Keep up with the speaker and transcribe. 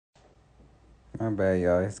My bad,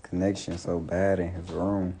 y'all. His connection so bad in his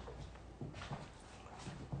room.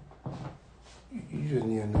 You just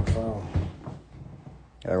need a new phone.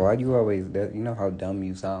 Like, why do you always... That, you know how dumb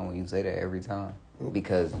you sound when you say that every time?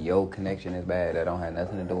 Because your connection is bad. That don't have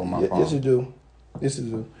nothing to do with my phone. Yes, it do. Yes, it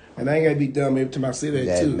do. And I ain't got to be dumb every time I say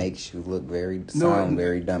that, too. That makes you look very dumb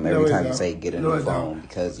every time you say get a new phone.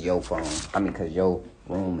 Because your phone... because your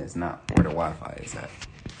room is not where the Wi-Fi is at.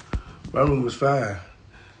 My room was fine.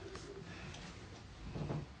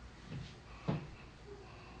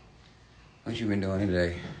 What you been doing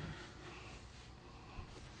today?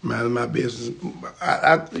 Minding my business.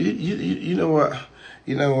 You know what?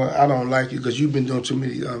 You know what? I don't like you because you've been doing too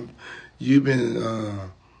many.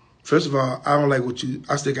 First of all, I don't like what you.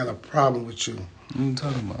 I still got a problem with you. What are you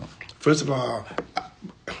talking about? First of all,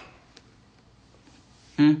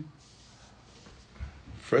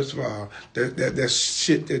 First of all, that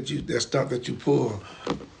shit that stuff that you pull,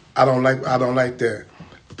 I don't like that.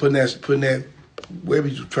 Putting that wherever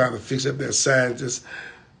you trying to fix up that sign, just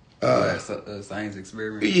That's a science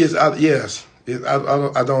experiment. yes,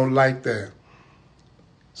 I don't like that.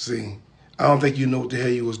 See, I don't think you know what the hell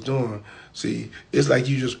you was doing. See, it's like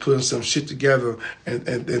you just putting some shit together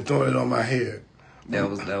and throwing it on my head. That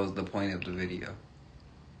was the point of the video.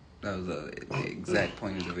 That was the exact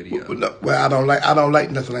point of the video. Well, I don't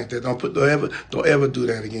like nothing like that. Don't ever do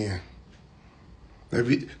that again.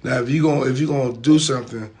 If you gonna do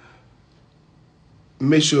something,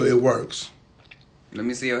 make sure it works. Let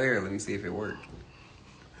me see your hair. Let me see if it worked.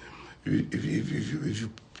 If you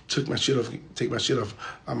take my shit off,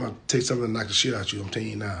 I'm gonna take something and knock the shit out you. I'm telling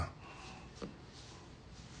you now.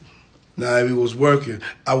 Now, if it was working,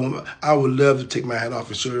 I would love to take my hat off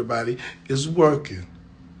and show everybody it's working.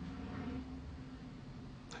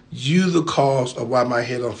 You the cause of why my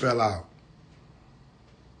head done fell out.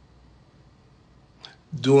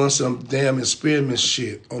 Doing some damn experiment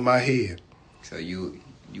shit on my head. So you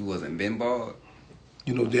wasn't been bald?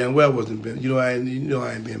 You know damn well I wasn't been. You know I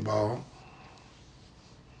ain't been bald.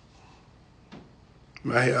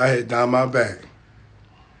 I had down my back.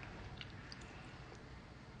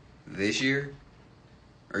 This year?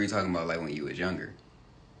 Or are you talking about like when you was younger?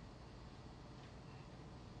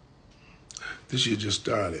 This year just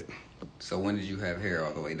started. So when did you have hair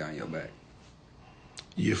all the way down your back?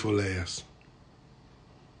 Year for last.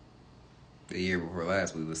 The year before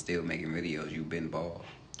last, we was still making videos. You been bald.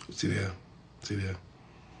 See there.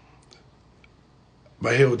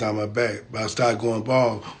 My hair was down my back, but I started going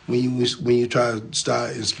bald when you try to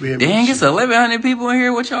start experimenting. Dang, it's 1,100 people in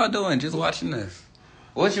here. What y'all doing? Just watching this.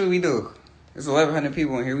 What should we do? It's 1,100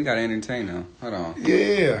 people in here. We gotta entertain them. Hold on.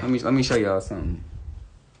 Yeah. Let me show y'all something.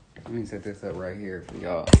 Let me set this up right here for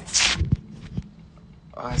y'all.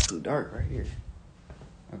 Oh, it's too dark right here.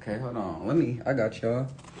 Okay, hold on. I got y'all.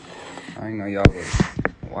 I didn't know y'all was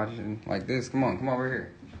watching like this. Come on over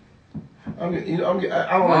here. I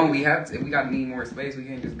don't like. We have to. We gotta need more space. We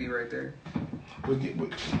can't just be right there.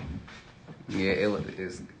 Yeah,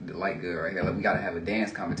 it's light good right here. Like, we gotta have a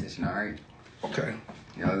dance competition. All right. Okay.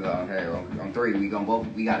 Yeah, okay. On three, we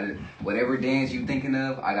gotta whatever dance you thinking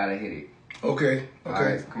of. I gotta hit it. Okay. All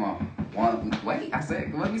right, come on. One. Wait,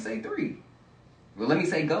 let me say three. Well, let me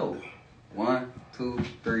say go. 1, 2,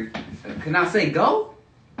 3. Can I say go?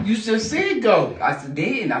 You just said go. I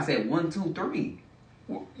did. And I said 1, 2, 3.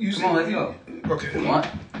 Come on, let's go. Okay. One.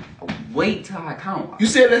 Wait till I count. You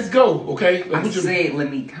said let's go. Okay. I said let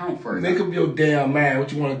me count first. Make up your damn mind.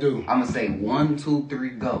 What you want to do? I'm gonna say 1, 2, 3,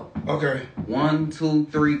 go. Okay. 1, 2,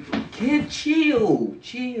 3. Kid, chill.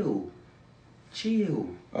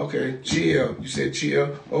 Okay, chill. You said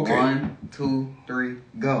chill. Okay. 1, 2, 3,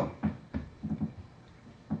 go.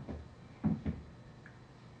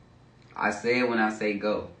 I said when I say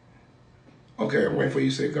go. Okay, I'm waiting for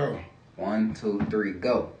you to say go. 1, 2, 3,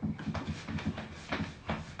 go.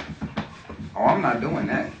 Oh, I'm not doing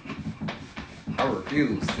that. I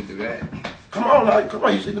refuse to do that. Come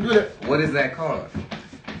on, you shouldn't do that. What is that called?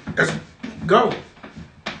 Let's go.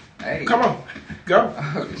 Hey. Come on, go.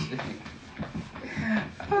 Oh, shit.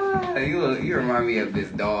 You remind me of this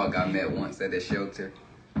dog I met once at the shelter.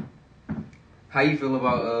 How you feel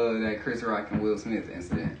about that Chris Rock and Will Smith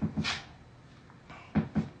incident?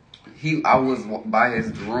 I was by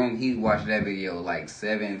his room. He watched that video like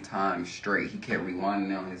 7 times straight. He kept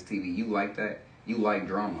rewinding on his TV. You like that? You like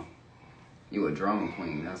drama? You a drama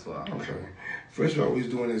queen? That's why. Okay. First of all, we was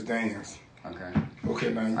doing this dance. Okay. Okay,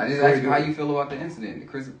 man. I just asked you how you feel about the incident, the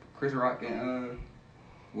Chris Rock and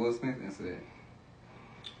Will Smith incident.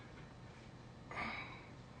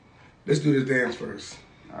 Let's do this dance first.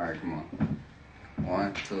 All right, come on.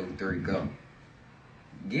 1, 2, 3, go.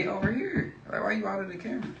 Get over here. Like, why you out of the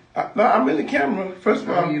camera? No, I'm in the camera. First of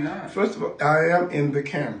No, all, you're not. First of all, I am in the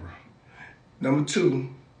camera. Number two,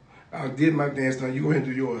 I did my dance. Now you go ahead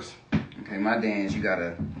and do yours. Okay, my dance. You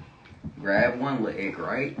gotta grab one leg,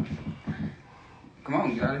 right? Come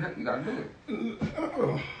on, you gotta do it. You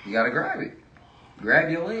gotta grab it. Grab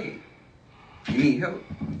your leg. You need help.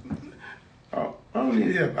 Oh, I don't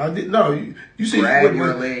need help. I did no. You said Grab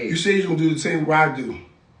your leg. You said you're gonna do the same way I do.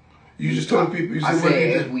 You just told people. You said, I what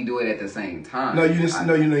said you if we do it at the same time. No, you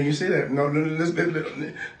didn't. You say that. No, let's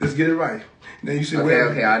get it right. Now you said,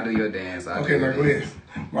 okay, I'll do your dance. Okay, now go ahead.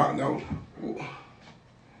 No.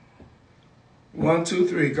 1, 2,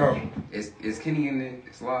 3, go. Is Kenny in the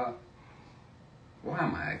live? Why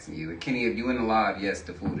am I asking you? Kenny, if you in the live, yes,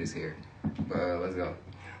 the food is here. But let's go.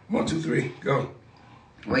 1, 2, 3, go.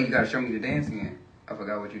 Wait, you gotta show me the dance again. I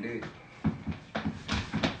forgot what you did.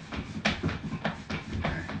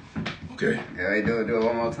 Okay. Okay, do it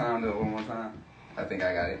one more time. Do it one more time. I think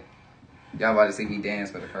I got it. Y'all about to see me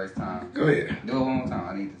dance for the first time. Go ahead. Do it one more time.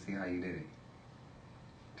 I need to see how you did it.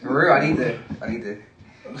 For real, I need to.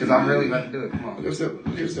 Because I'm really about to do it. Come on. Look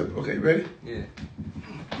at step. Okay, ready? Yeah.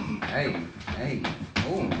 Hey.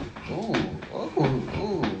 Ooh.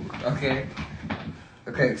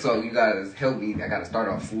 Okay, so you gotta help me. I gotta start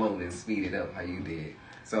off slow and speed it up how you did.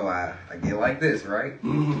 So I get like this, right?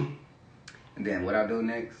 Mm-hmm. And then what I do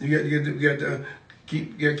next? You got to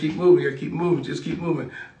keep moving. You got to keep moving. Just keep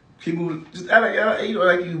moving. Keep moving. Just act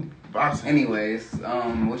like you boxing. Anyways,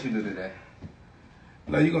 what you do today?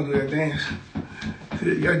 No, you gonna do that dance.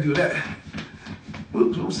 You gotta do that.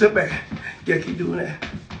 Step back. You gotta keep doing that.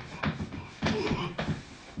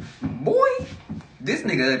 Boy, this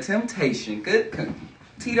nigga a temptation. Good.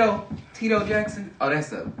 Tito Jackson. Oh,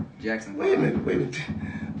 that's a Jackson. Wait a minute.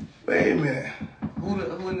 Who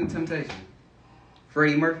in the Temptation?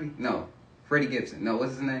 Freddie Murphy? No. Freddie Gibson. No,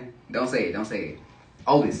 what's his name? Don't say it.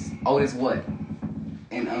 Otis what?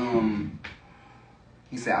 And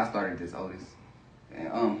he said I started this Otis.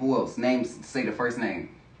 And who else? Say the first name.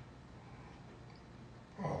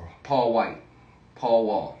 Oh. Paul White. Paul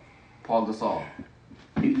Wall. Paul Gasol.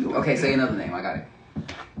 Okay, say another name. I got it.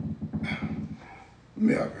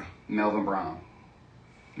 Melvin Brown.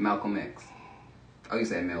 Malcolm X. Oh, you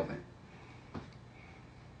said Melvin.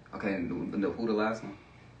 Okay, who the last one?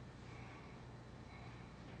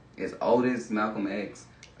 It's Otis, Malcolm X.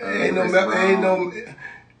 Ain't no.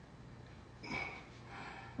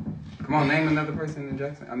 Come on, name another person in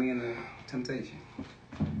the Temptation.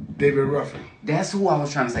 David Ruffin. That's who I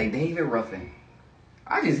was trying to say, David Ruffin.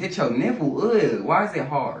 I just hit your nipple. Ugh, why is it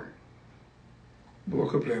hard? Boy,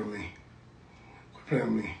 quit playing with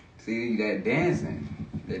me. See, that dancing.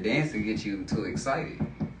 The dancing gets you too excited.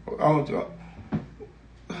 Don't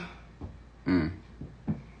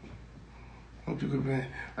you quit playing.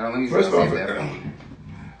 Let me First of all, that.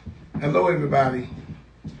 hello everybody.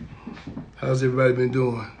 How's everybody been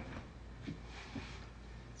doing?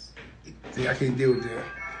 See, I can't deal with that.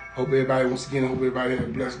 Hope everybody, once again, have a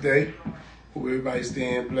blessed day. Hope everybody's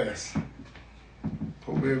staying blessed.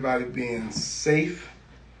 Hope everybody being safe.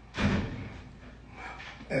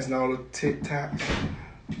 Asking all the TikToks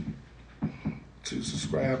to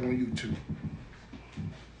subscribe on YouTube.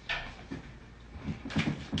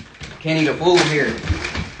 Kenny the fool here.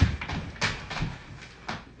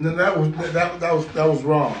 No, that was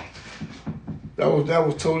wrong. That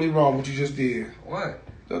was totally wrong what you just did. What?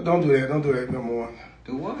 Don't do that. Don't do that no more.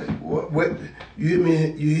 Do what? What? You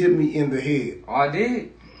hit me in the head. Oh, I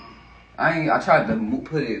did. I tried to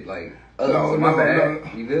put it like up. No, my bad.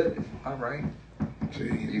 No. You good? All right. See,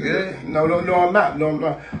 you good? No, I'm not. No, I'm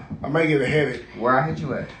not. I might get a headache. Where I hit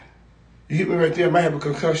you at? You hit me right there. I might have a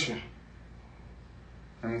concussion.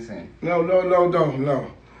 Let me see. No,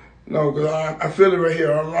 because I feel it right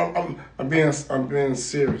here. I'm being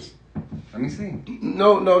serious. Let me see.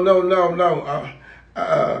 No.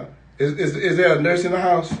 Is there a nurse in the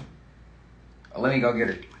house? Let me go get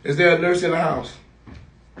her. Is there a nurse in the house?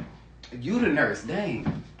 You the nurse,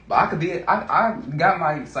 dang. But I could be. I got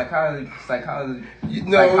my psychology.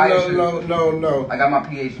 No. I got my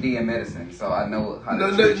PhD in medicine, so I know how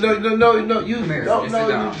to. No. You come here, don't. sit No,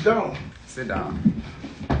 down. you don't. Sit down.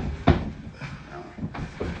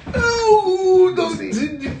 No, don't.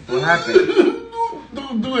 What happened?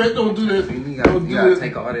 Don't do that. Don't do that. See, you gotta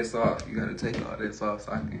take all this off. You gotta take all this off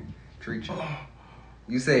so I can treat you.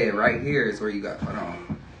 You said right here is where you got. Hold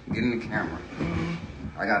on. Get in the camera.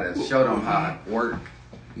 I gotta show them how it work.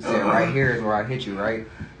 You said right here is where I hit you, right?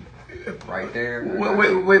 Right there.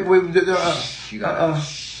 Wait. You gotta.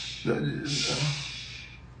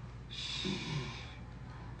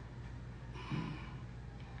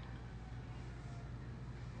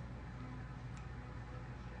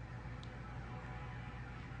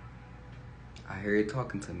 I hear it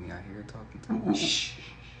talking to me. Shh.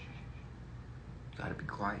 You gotta be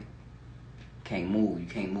quiet. Can't move. You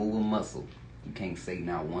can't move a muscle. You can't say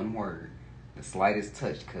not one word. The slightest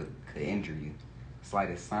touch could injure you. The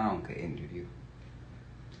slightest sound could injure you.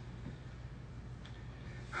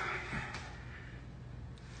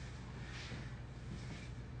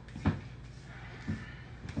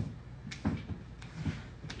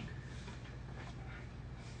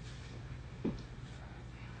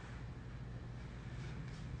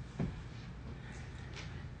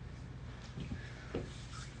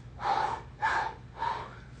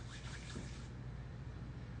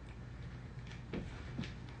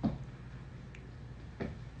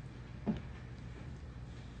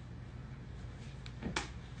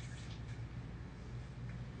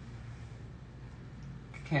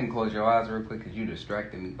 Can you close your eyes real quick because you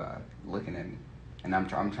distracted me by looking at me, and I'm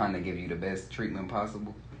trying to give you the best treatment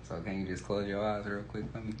possible. So can you just close your eyes real quick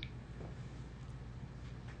for me?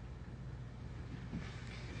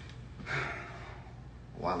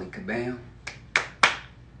 Wally kabam,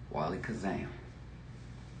 Wally kazam.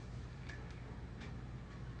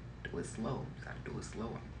 Do it slow. You gotta do it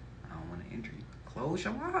slow. I don't want to injure you. Close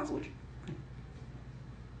your eyes, would you?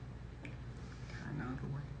 Turn the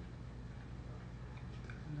other way.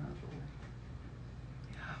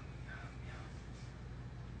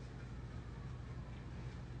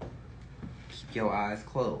 Keep your eyes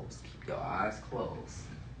closed. Keep your eyes closed.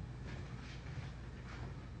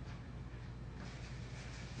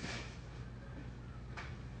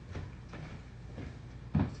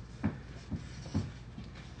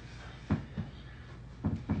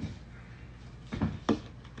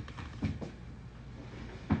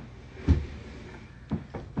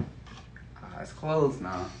 Eyes closed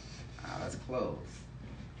now. Eyes closed.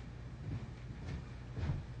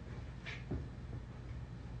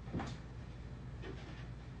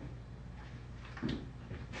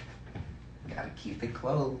 Gotta keep it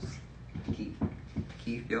closed.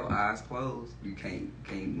 Keep your eyes closed. You can't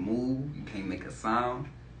move. You can't make a sound.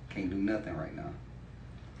 Can't do nothing right now.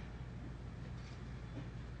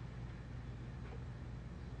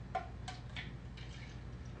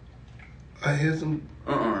 I hear some.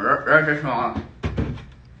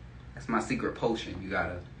 That's my secret potion. You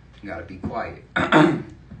gotta be quiet.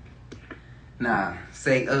 Nah,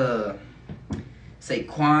 say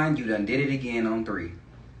Quan, you done did it again on 3.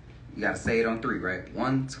 You gotta say it on 3, right?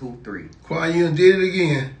 1, 2, 3. Quan, you done did it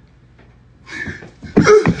again.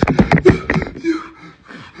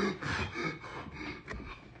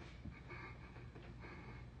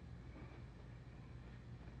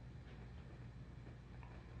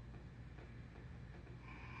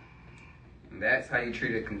 That's how you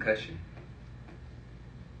treat a concussion.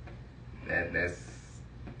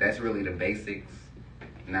 That's really the basics.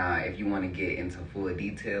 Now, if you want to get into full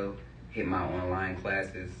detail, hit my online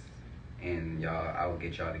classes, and I will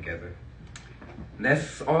get y'all together.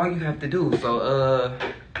 That's all you have to do. So,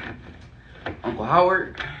 Uncle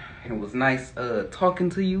Howard, it was nice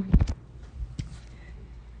talking to you.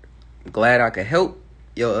 Glad I could help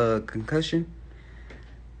your concussion.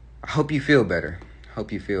 I hope you feel better.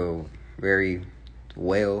 Hope you feel very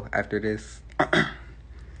well after this.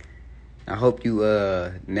 I hope you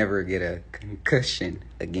never get a concussion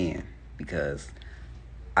again, because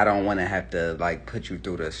I don't want to have to put you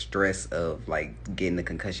through the stress of getting the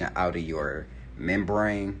concussion out of your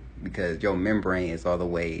membrane, because your membrane is all the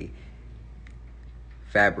way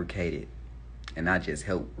fabricated, and I just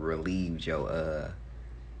help relieve your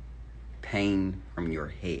pain from your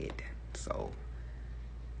head. So,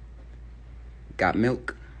 got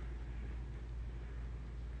milk?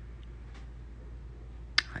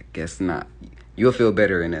 I guess not. You'll feel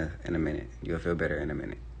better in a minute. You'll feel better in a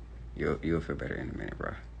minute. You'll feel better in a minute,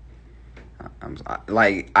 bro.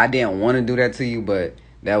 I didn't want to do that to you, but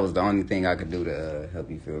that was the only thing I could do to help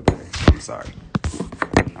you feel better.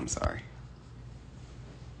 I'm sorry.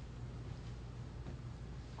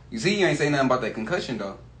 You see, you ain't say nothing about that concussion,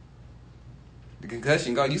 though. The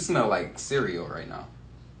concussion, God, you smell like cereal right now.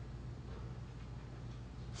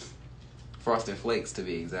 Frosted Flakes, to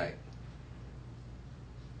be exact.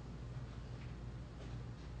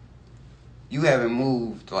 You haven't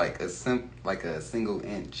moved a single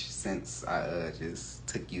inch since I just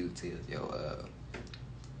took you to your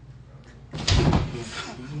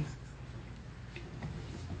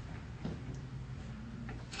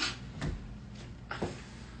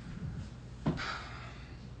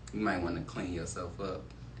You might want to clean yourself up.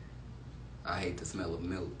 I hate the smell of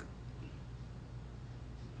milk.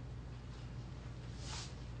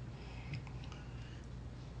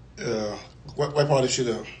 Wipe all this shit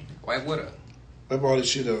up. Wipe what up? Wipe all this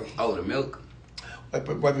shit up. Oh, the milk? Wipe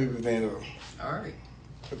everything up. All right.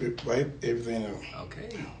 Wipe everything up. Okay.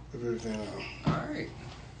 Wipe everything up. All right.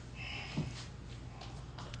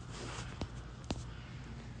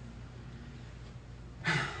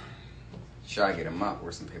 Should I get a mop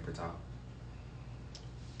or some paper towel?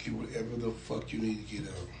 Get whatever the fuck you need to get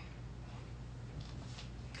up.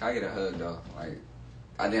 Can I get a hug though? Like,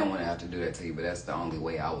 I didn't want to have to do that to you, but that's the only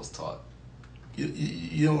way I was taught.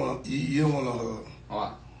 You don't want a hug.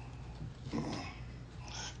 Why?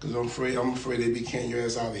 Cause I'm afraid they be carrying your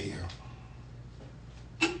ass out of here.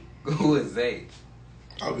 Who is they?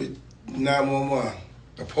 I'll be 911.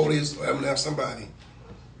 The police. I'm gonna have somebody.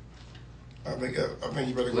 I think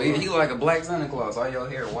you better go. Well, you like a black Santa Claus. All your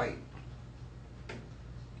hair white.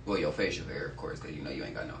 Well, your facial hair, of course, because you know you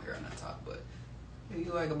ain't got no hair on the top. But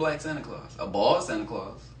you like a black Santa Claus, a bald Santa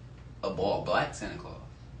Claus, a bald black Santa Claus.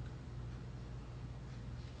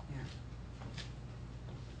 Yeah.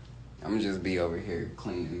 I'm gonna just be over here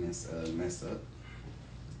cleaning this mess up.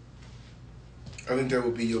 I think that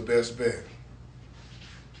would be your best bet.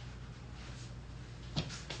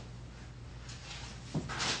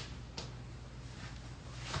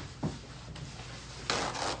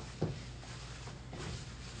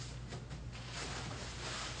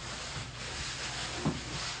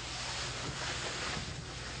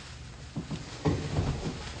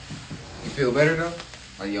 You feel better though?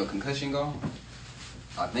 Like your concussion gone?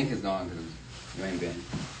 I think it's gone because you ain't been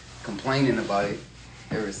complaining about it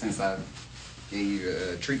ever since I gave you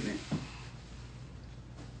the treatment.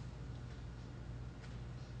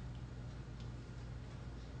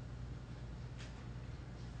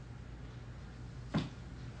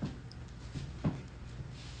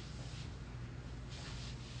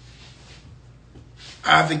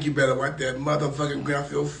 I think you better wipe that motherfucking grin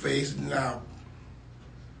off your face now.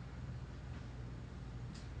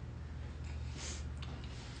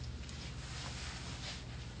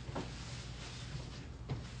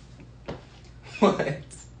 What?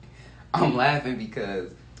 I'm laughing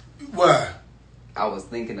because Why? I was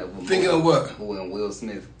thinking of what? When Will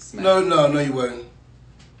Smith smacked. No, you wasn't.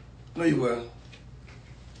 No, you wasn't.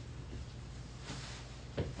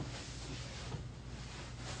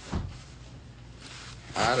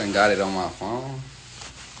 I done got it on my phone.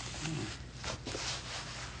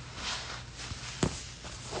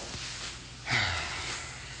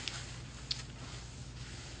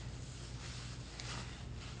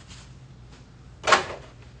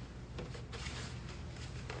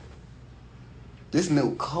 This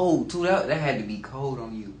milk cold too. That had to be cold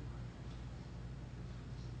on you.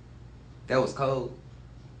 That was cold.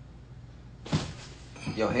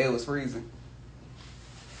 Your head was freezing.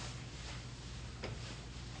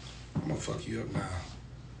 I'm gonna fuck you up now.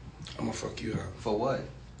 I'm gonna fuck you up. For what?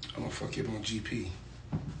 I'm gonna fuck you up on GP.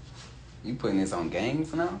 You putting this on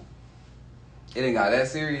games now? It ain't got that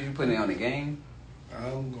serious. You putting it on the game?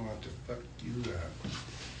 I'm going to fuck you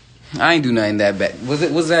up. I ain't do nothing that bad.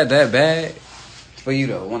 Was that bad for you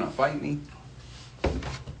to want to fight me?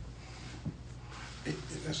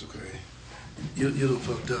 That's okay. You done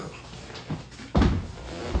fucked up.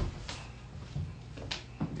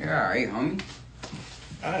 Yeah, all right, homie.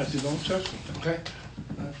 Auntie, don't touch me, okay?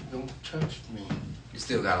 Auntie, don't touch me. You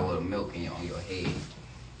still got a little milk on your head,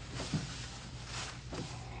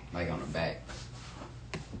 like on the back.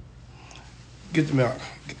 Get the milk.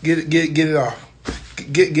 Get it off.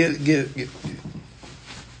 Get it.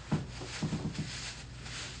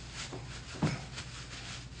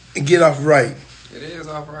 And get off right. It is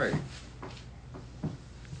off right.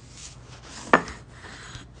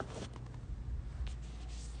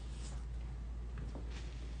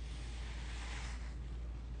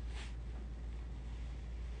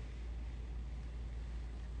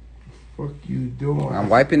 What you doing? I'm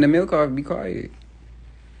wiping the milk off. Be quiet.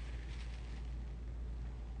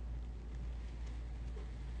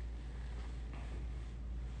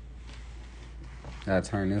 Gotta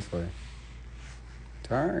turn this way.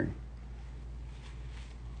 Turn.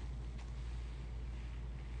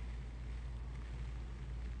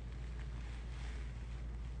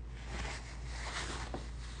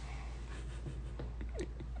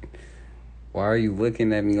 Why are you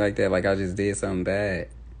looking at me like that? Like I just did something bad.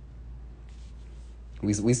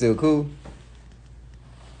 We still cool?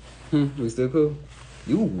 We still cool?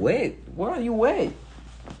 You wet? Why are you wet?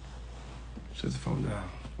 Shut the phone down.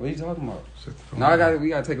 What are you talking about? Shut the phone No, down. we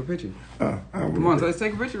gotta take a picture. Come on, let's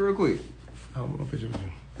take a picture real quick. I don't want no picture of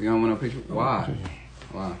you. You don't want no picture? Why?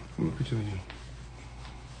 Why? I want a picture of you.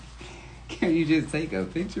 Can you just take a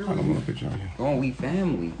picture? I don't want a picture of you. Go on, we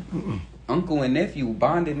family. Mm-mm. Uncle and nephew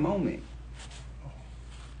bonded moment.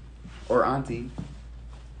 Or auntie.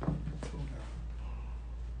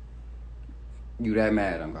 You that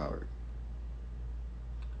mad, Uncle Howard?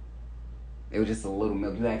 It was just a little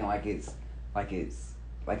milk. You acting like it's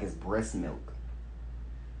breast milk.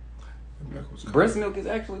 The milk was cold. Breast milk is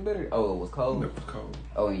actually better. Oh, it was cold. The milk was cold.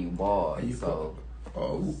 Oh, and you bald. And you so.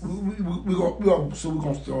 Oh, we gonna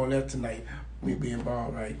start on that tonight. Me being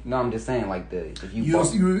bald, right? No, I'm just saying like if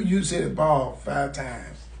you said bald 5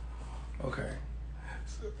 times. Okay,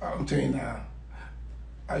 so, I'm telling you now.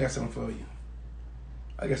 I got something for you.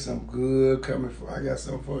 I got something good coming for. I got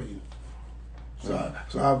something for you. So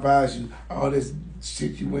I advise you. All this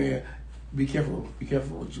shit you wearing, be careful. Be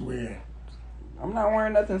careful what you wearing. I'm not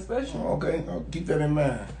wearing nothing special. Okay, I'll keep that in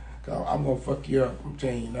mind. Cause I'm gonna fuck you up. I'm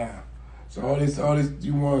telling you now. So all this,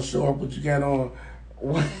 you want to show up what you got on?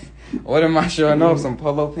 What am I showing off? Some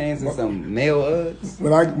polo pants and some male Uggs?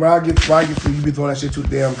 When I get through, you be throwing that shit to the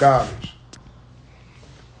damn garbage.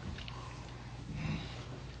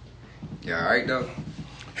 Yeah, all right though.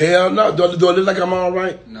 Hell no. Do I look like I'm all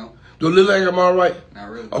right? No. Do I look like I'm all right? Not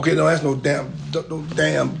really. Okay, no, that's no damn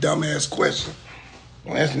dumbass question.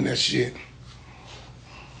 Don't ask me that shit.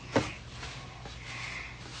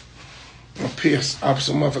 I'm pissed. I'm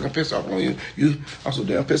so motherfucking pissed off on you. I'm so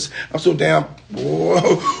damn pissed. I'm so damn.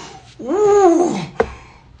 Ooh.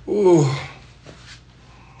 Ooh.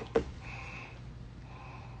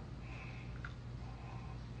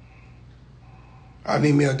 I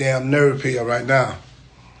need me a damn nerve pill right now.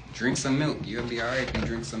 Drink some milk. You'll be alright if you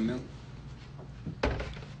drink some milk.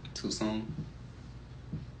 Too soon.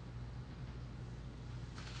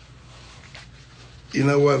 You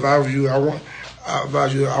know what? If I was you, I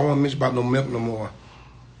won't mention about no milk no more.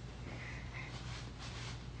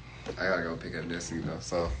 I gotta go pick up Destiny though.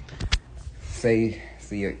 So, see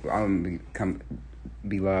you. I'm gonna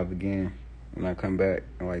be live again when I come back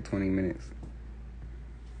in like 20 minutes.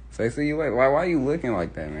 See you later. Why are you looking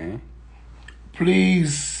like that, man?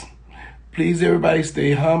 Please, everybody,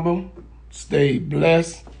 stay humble, stay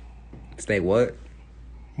blessed. Stay what?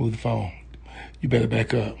 Move the phone. You better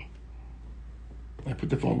back up. I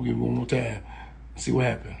put the phone with you one more time. See what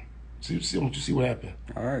happened. I want you to see what happened.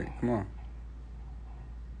 All right, come on.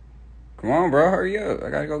 Come on, bro. Hurry up.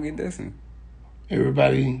 I gotta go get Destiny.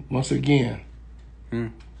 Everybody, once again.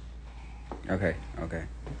 Okay.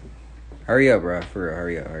 Hurry up, bro. For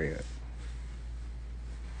real, hurry up.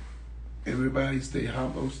 Everybody, stay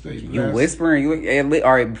humble, stay blessed. You whispering?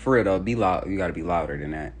 All right, for real though. Be loud. You gotta be louder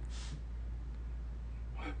than that.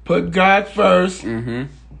 Put God first.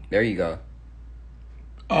 There you go.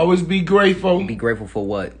 Always be grateful. Be grateful for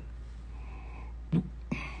what?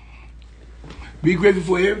 Be grateful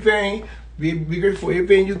for everything. Be grateful for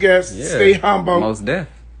everything you got. Yeah. Stay humble. Most deaf.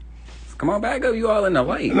 Come on, back up. You all in the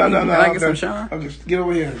light. No. Can I get some shine? Okay, get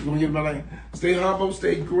over here. Let me get my light. Stay humble.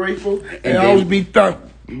 Stay grateful. And always be thankful.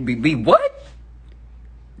 Be what?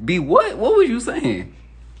 Be what? What was you saying?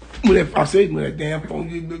 I said with that damn phone,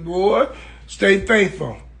 you boy. Stay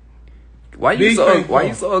thankful. Why you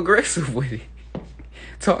so aggressive with it?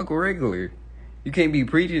 Talk regular. You can't be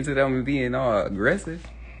preaching to them and being all aggressive.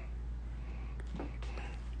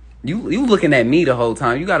 You looking at me the whole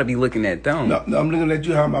time. You got to be looking at them. No, I'm looking at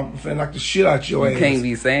you. I'm finna knock the shit out your ass. You can't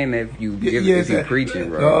be saying that if you preaching,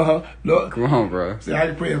 bro. No. Come on, bro. See,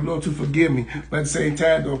 I pray the Lord to forgive me, but at the same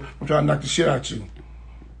time, though, I'm trying to knock the shit out you.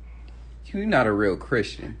 You're not a real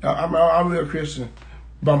Christian. I'm a real Christian,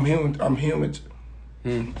 but I'm human.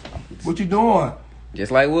 What you doing?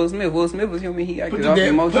 Just like Will Smith. Will Smith was human. He acted off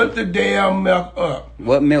emotion. Put the damn milk up.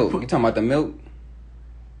 What milk? You talking about the milk?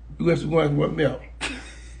 You got to what milk?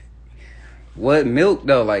 What milk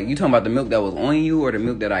though? Like you talking about the milk that was on you or the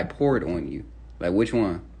milk that I poured on you? Like which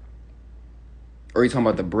one? Or you talking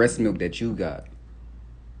about the breast milk that you got?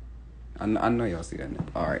 I know y'all see that now.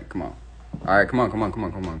 All right, come on. All right, come on. No, come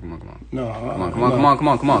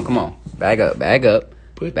on. Back up. Back up.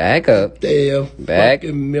 Damn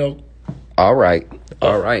fucking milk. All right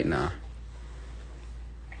now.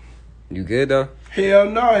 You good though? Hell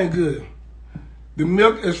no, I ain't good. The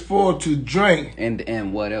milk is for to drink.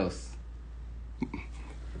 And what else?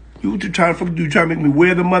 You trying to make me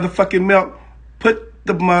wear the motherfucking milk? Put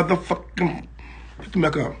the milk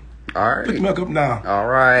up. All right. Put the milk up now. All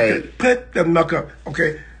right. Put the milk up,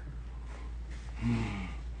 okay?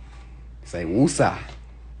 Say woosah.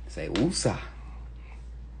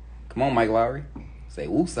 Come on, Mike Lowry. Say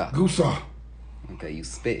woosah. Goosa. Okay, you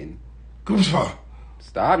spitting. Goosa.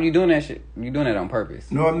 Stop. You doing that shit. You doing that on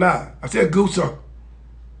purpose. No, I'm not. I said goosa.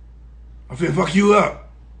 I said fuck you up.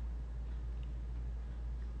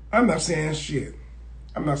 I'm not saying shit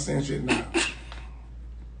now.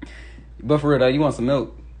 But for real though, you want some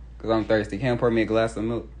milk? Because I'm thirsty. Can you pour me a glass of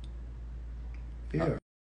milk? Yeah.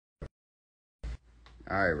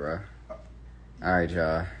 All right, bro. All right,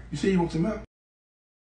 y'all. You say you want some milk?